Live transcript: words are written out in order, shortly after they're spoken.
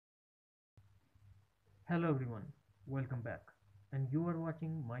Hello everyone, welcome back, and you are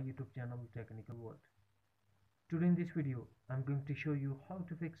watching my YouTube channel Technical World. Today in this video, I'm going to show you how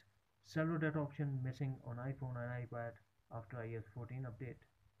to fix cellular data option missing on iPhone and iPad after iOS 14 update.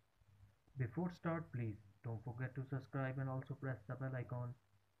 Before start, please don't forget to subscribe and also press the bell icon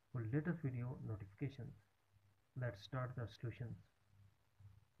for latest video notifications. Let's start the solutions.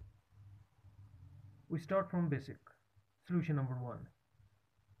 We start from basic. Solution number 1.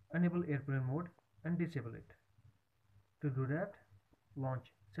 Enable airplane mode and disable it. To do that, launch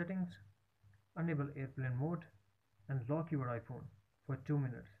Settings, enable airplane mode and lock your iPhone for 2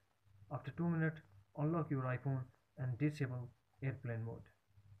 minutes. After 2 minutes, unlock your iPhone and disable airplane mode.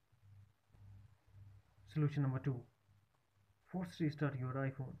 Solution number 2. Force restart your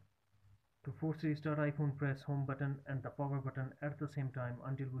iPhone. To force restart iPhone, press home button and the power button at the same time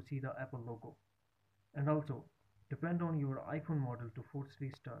until you see the Apple logo. And also, depend on your iPhone model to force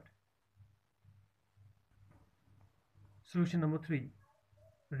restart. Solution number 3.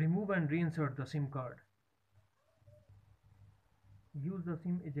 Remove and reinsert the SIM card. Use the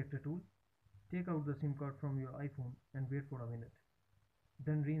SIM ejector tool. Take out the SIM card from your iPhone and wait for a minute.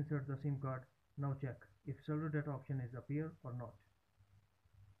 Then reinsert the SIM card. Now check if cellular data option is appear or not.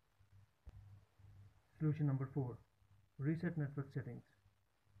 Solution number 4. Reset network settings.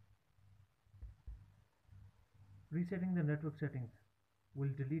 Resetting the network settings will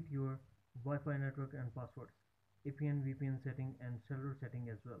delete your Wi-Fi network and passwords, APN VPN setting and cellular setting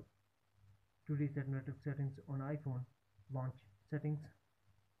as well. To reset network settings on iPhone, launch Settings,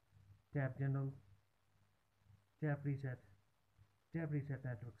 tap General, tap Reset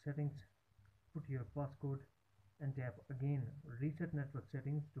Network Settings, put your passcode and tap again Reset Network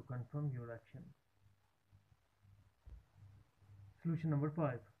Settings to confirm your action. Solution number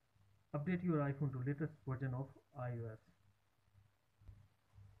 5. Update your iPhone to latest version of iOS.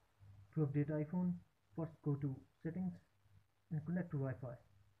 To update iPhone, first go to Settings and connect to Wi-Fi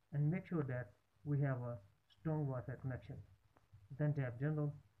and make sure that we have a strong Wi-Fi connection. Then tap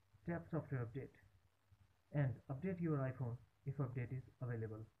General, tap Software Update and update your iPhone if update is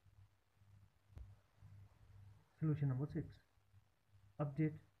available. Solution number 6.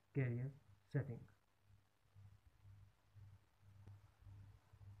 Update carrier setting.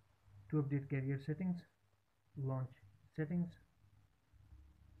 To update carrier settings, launch Settings,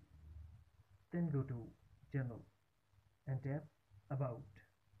 then go to General and tap About.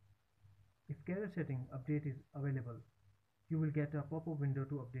 If carrier setting update is available, you will get a pop-up window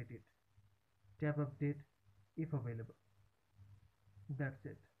to update it. Tap Update if available. That's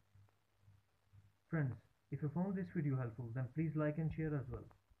it. Friends, if you found this video helpful, then please like and share as well.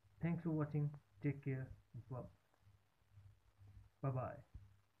 Thanks for watching. Take care. Bye bye.